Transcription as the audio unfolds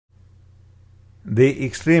The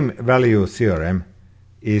extreme value theorem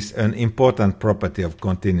is an important property of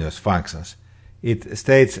continuous functions. It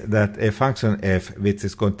states that a function f which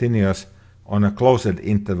is continuous on a closed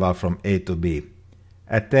interval from a to b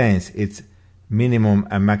attains its minimum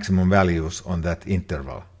and maximum values on that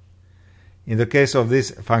interval. In the case of this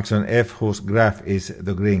function f, whose graph is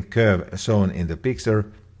the green curve shown in the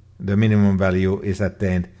picture, the minimum value is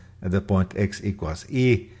attained at the point x equals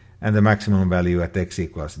e and the maximum value at x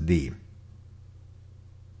equals d.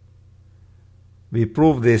 We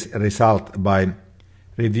prove this result by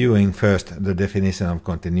reviewing first the definition of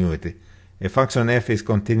continuity. A function f is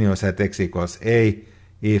continuous at x equals a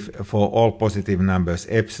if for all positive numbers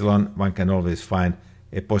epsilon one can always find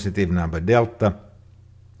a positive number delta,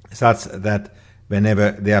 such that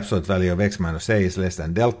whenever the absolute value of x minus a is less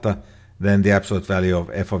than delta, then the absolute value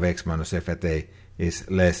of f of x minus f at a is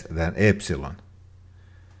less than epsilon.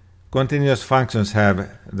 Continuous functions have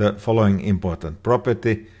the following important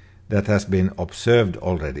property that has been observed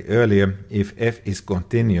already earlier. If f is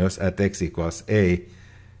continuous at x equals a,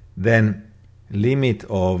 then limit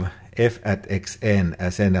of f at xn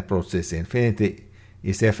as n approaches infinity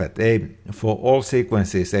is f at a for all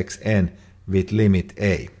sequences xn with limit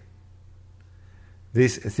a.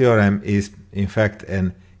 This theorem is in fact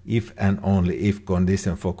an if and only if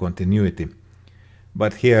condition for continuity,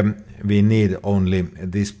 but here we need only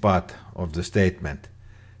this part of the statement.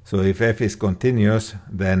 So if f is continuous,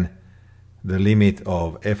 then the limit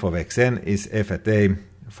of f of xn is f at a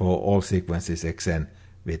for all sequences xn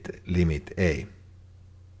with limit a.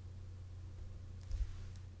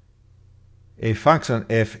 A function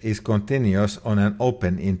f is continuous on an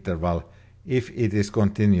open interval if it is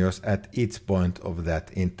continuous at each point of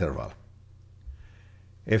that interval.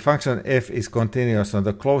 A function f is continuous on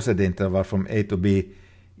the closed interval from a to b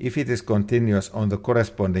if it is continuous on the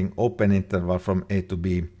corresponding open interval from a to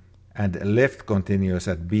b and left continuous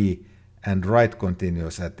at b and right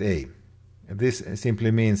continuous at a. This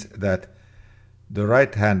simply means that the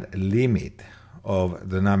right-hand limit of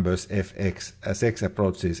the numbers fx as x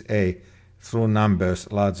approaches a through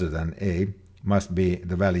numbers larger than a must be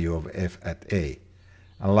the value of f at a,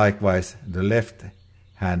 and likewise the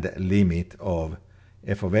left-hand limit of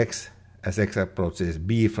f of x as x approaches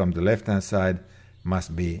b from the left-hand side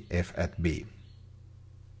must be f at b.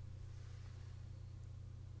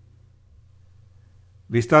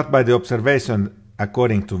 We start by the observation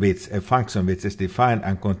according to which a function which is defined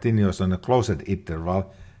and continuous on a closed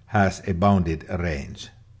interval has a bounded range.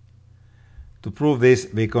 To prove this,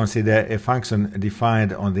 we consider a function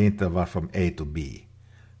defined on the interval from a to b,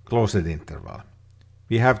 closed interval.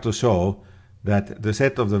 We have to show that the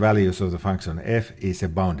set of the values of the function f is a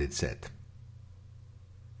bounded set.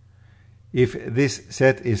 If this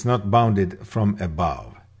set is not bounded from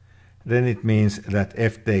above, then it means that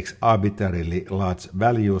f takes arbitrarily large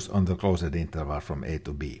values on the closed interval from a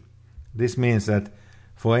to b. This means that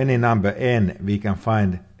for any number n we can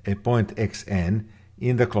find a point xn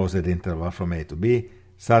in the closed interval from a to b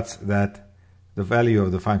such that the value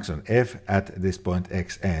of the function f at this point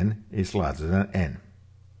xn is larger than n.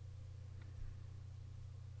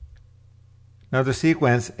 Now the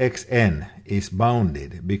sequence xn is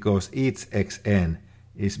bounded because each xn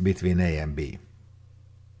is between a and b.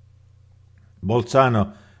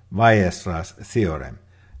 Bolzano-Weierstrass theorem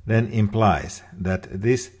then implies that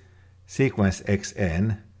this sequence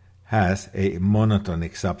xn has a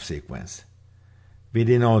monotonic subsequence. We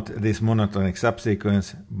denote this monotonic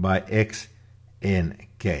subsequence by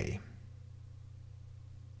xnk.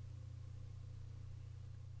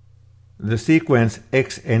 The sequence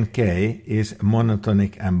xnk is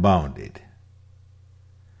monotonic and bounded.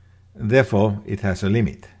 Therefore, it has a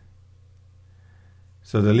limit.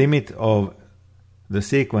 So the limit of the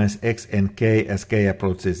sequence xnk as k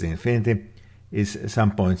approaches infinity is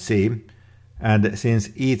some point c, and since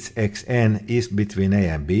each xn is between a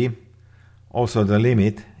and b, also the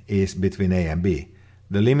limit is between a and b.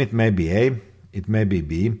 The limit may be a, it may be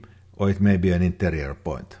b, or it may be an interior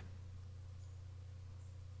point.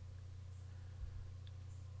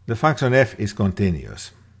 The function f is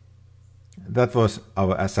continuous. That was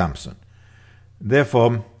our assumption.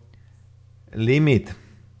 Therefore, limit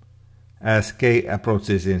as k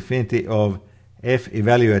approaches infinity of f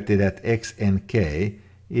evaluated at x and k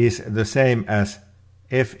is the same as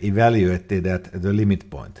f evaluated at the limit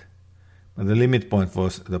point. But the limit point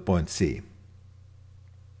was the point c.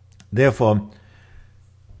 Therefore,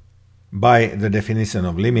 by the definition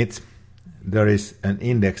of limits, there is an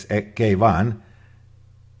index k1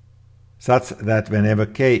 such that whenever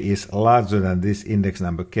k is larger than this index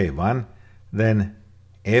number k1, then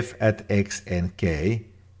f at x and k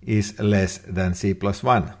is less than c plus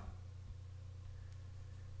 1.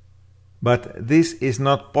 But this is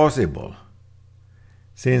not possible,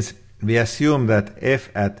 since we assume that f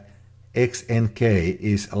at xnk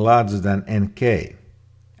is larger than nk,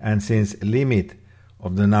 and since limit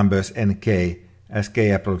of the numbers nk as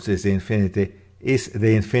k approaches infinity is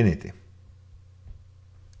the infinity.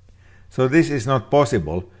 So this is not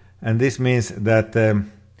possible, and this means that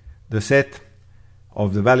the set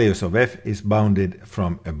of the values of f is bounded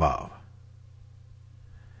from above.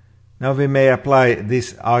 Now we may apply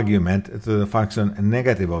this argument to the function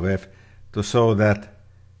negative of f to show that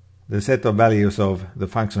the set of values of the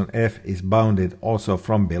function f is bounded also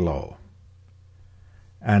from below.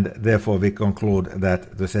 And therefore we conclude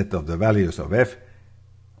that the set of the values of f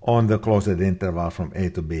on the closed interval from a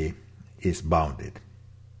to b is bounded.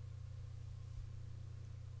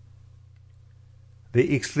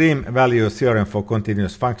 The extreme value theorem for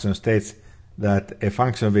continuous functions states that a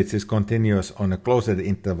function which is continuous on a closed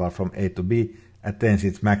interval from a to b attains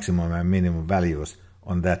its maximum and minimum values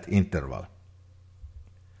on that interval.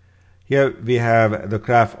 Here we have the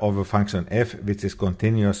graph of a function f which is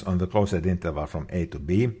continuous on the closed interval from a to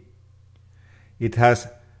b. It has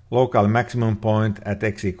local maximum point at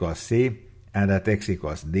x equals c and at x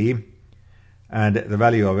equals d, and the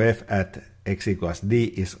value of f at x equals d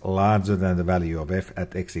is larger than the value of f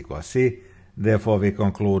at x equals c. Therefore we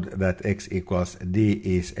conclude that x equals d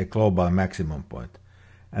is a global maximum point.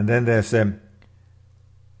 And then there's a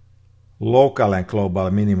local and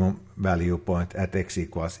global minimum value point at x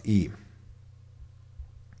equals e.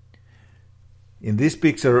 In this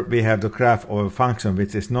picture we have the graph of a function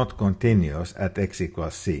which is not continuous at x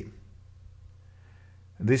equals c.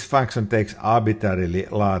 This function takes arbitrarily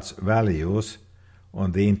large values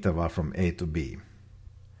on the interval from a to b.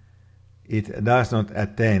 It does not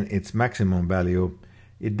attain its maximum value.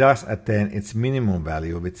 It does attain its minimum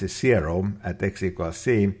value, which is 0 at x equals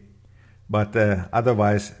c, but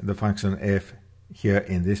otherwise the function f here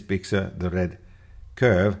in this picture, the red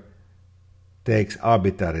curve, takes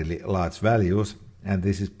arbitrarily large values, and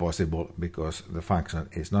this is possible because the function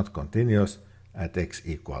is not continuous at x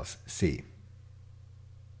equals c.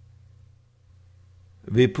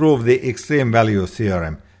 We prove the extreme value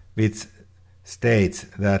theorem, which states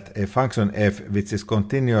that a function f which is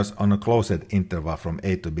continuous on a closed interval from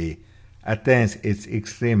a to b attains its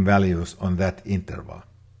extreme values on that interval.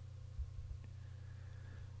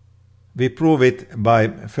 We prove it by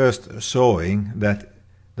first showing that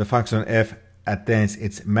the function f attains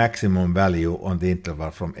its maximum value on the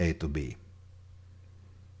interval from a to b.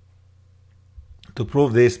 To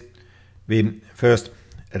prove this, we first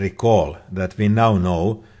recall that we now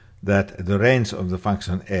know that the range of the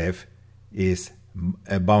function f is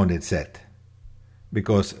a bounded set,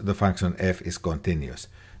 because the function f is continuous.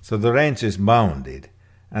 So the range is bounded,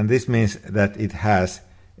 and this means that it has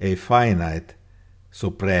a finite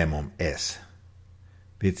supremum s,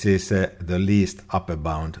 which is the least upper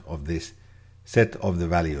bound of this set of the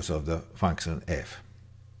values of the function f.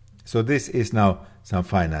 So this is now some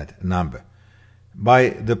finite number. By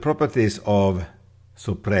the properties of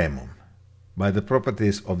supremum, by the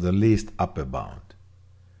properties of the least upper bound,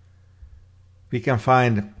 we can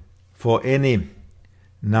find for any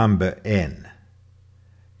number n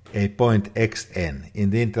a point xn in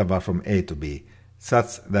the interval from a to b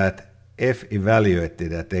such that f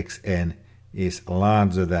evaluated at xn is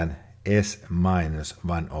larger than s minus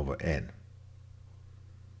 1 over n.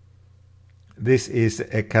 This is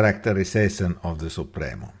a characterization of the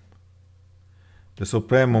supremum. The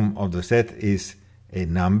supremum of the set is a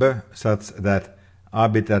number such that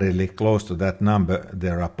arbitrarily close to that number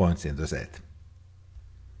there are points in the set.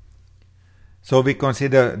 So we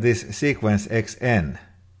consider this sequence xn,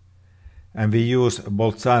 and we use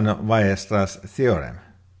Bolzano-Weierstrass theorem,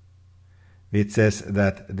 which says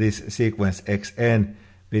that this sequence xn,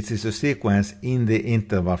 which is a sequence in the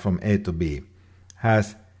interval from a to b,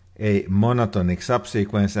 has a monotonic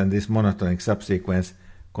subsequence, and this monotonic subsequence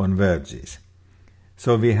converges.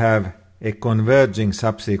 So we have a converging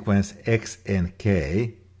subsequence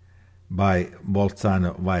xnk by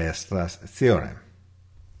Bolzano-Weierstrass theorem.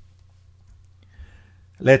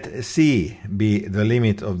 Let C be the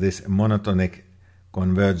limit of this monotonic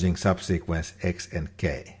converging subsequence x and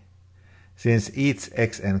k. Since each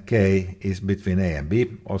x and k is between a and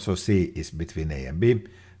b, also C is between a and b,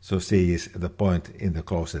 so C is the point in the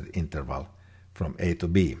closed interval from a to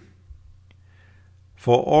b.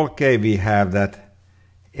 For all k we have that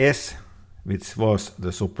S, which was the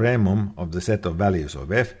supremum of the set of values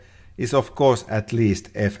of f, is of course at least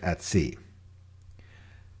f at C.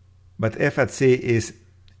 But f at C is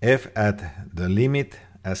f at the limit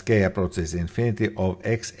as k approaches infinity of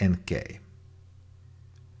x and k.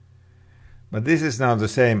 But this is now the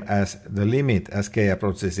same as the limit as k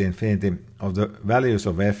approaches infinity of the values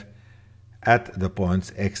of f at the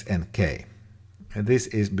points x and k. And this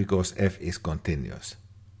is because f is continuous.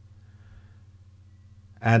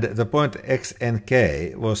 And the point x and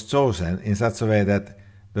k was chosen in such a way that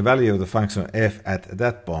the value of the function f at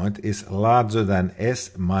that point is larger than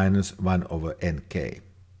s minus 1 over nk.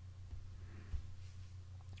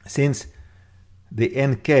 Since the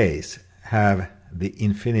nk's have the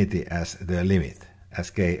infinity as their limit as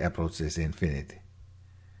k approaches infinity,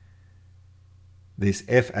 this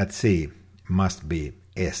f at c must be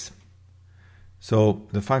s. So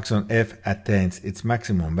the function f attains its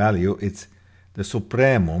maximum value, it's the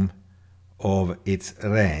supremum of its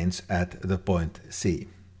range at the point c.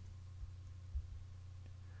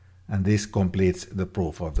 And this completes the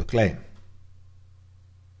proof of the claim.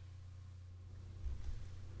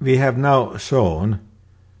 We have now shown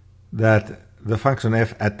that the function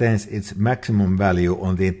f attains its maximum value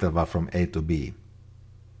on the interval from a to b.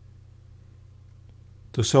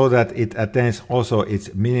 To show that it attains also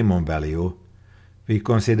its minimum value, we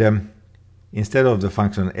consider, instead of the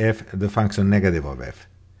function f, the function negative of f.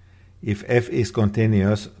 If f is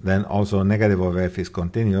continuous, then also negative of f is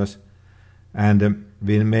continuous, and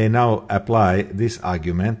we may now apply this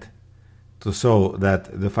argument to show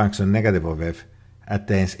that the function negative of f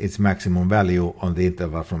attains its maximum value on the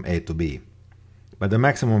interval from a to b. But the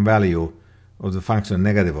maximum value of the function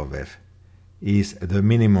negative of f is the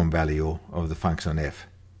minimum value of the function f.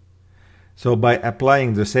 So by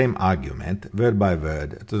applying the same argument, word by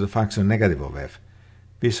word, to the function negative of f,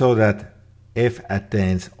 we show that f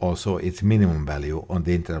attains also its minimum value on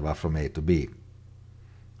the interval from a to b.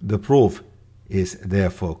 The proof is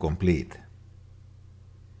therefore complete.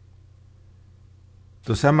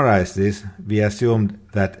 To summarize this, we assumed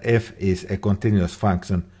that f is a continuous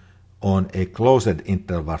function on a closed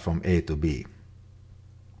interval from a to b.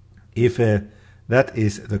 If that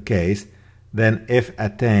is the case, then f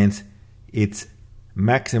attains its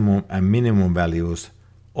maximum and minimum values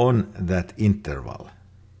on that interval.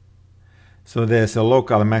 So there's a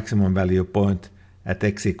local maximum value point at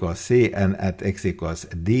x equals c and at x equals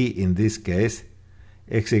d in this case.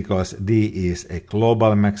 X equals d is a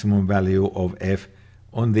global maximum value of f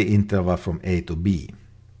on the interval from a to b.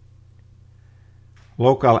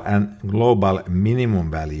 Local and global minimum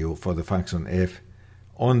value for the function f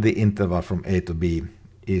on the interval from a to b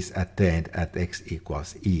is attained at x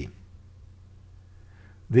equals e.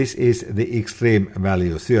 This is the extreme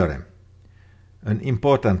value theorem, an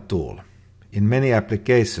important tool. In many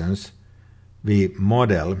applications, we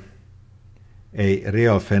model a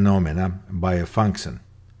real phenomena by a function.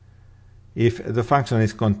 If the function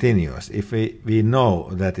is continuous, if we know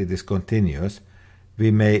that it is continuous, we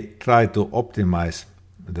may try to optimize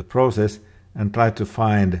the process and try to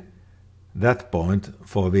find that point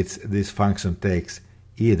for which this function takes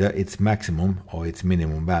either its maximum or its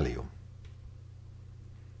minimum value.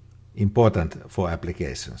 Important for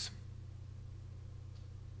applications.